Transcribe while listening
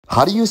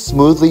How do you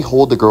smoothly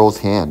hold a girl's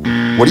hand?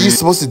 What are you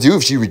supposed to do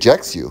if she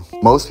rejects you?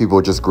 Most people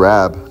just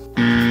grab.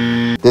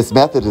 This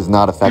method is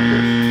not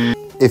effective.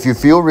 If you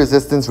feel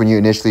resistance when you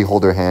initially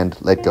hold her hand,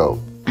 let go.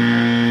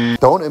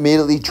 Don't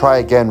immediately try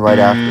again right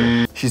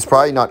after. She's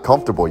probably not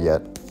comfortable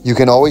yet. You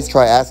can always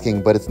try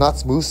asking, but it's not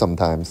smooth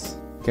sometimes.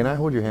 Can I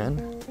hold your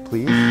hand,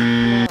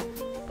 please?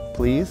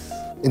 Please?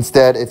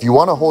 Instead, if you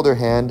want to hold her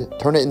hand,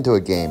 turn it into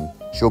a game.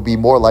 She'll be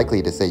more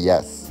likely to say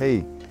yes.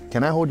 Hey,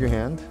 can I hold your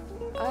hand?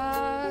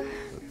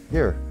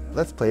 Here,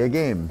 let's play a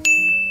game.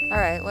 All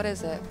right, what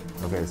is it?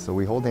 Okay, so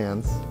we hold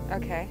hands,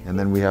 Okay. and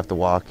then we have to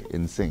walk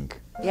in sync.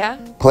 Yeah?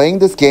 Playing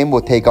this game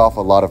will take off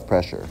a lot of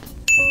pressure.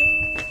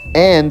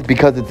 And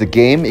because it's a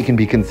game, it can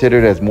be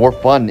considered as more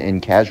fun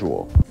and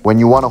casual. When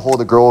you want to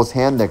hold a girl's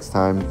hand next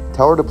time,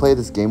 tell her to play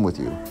this game with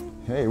you.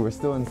 Hey, we're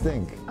still in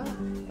sync. Oh,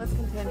 let's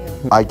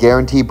continue. I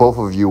guarantee both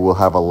of you will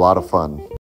have a lot of fun.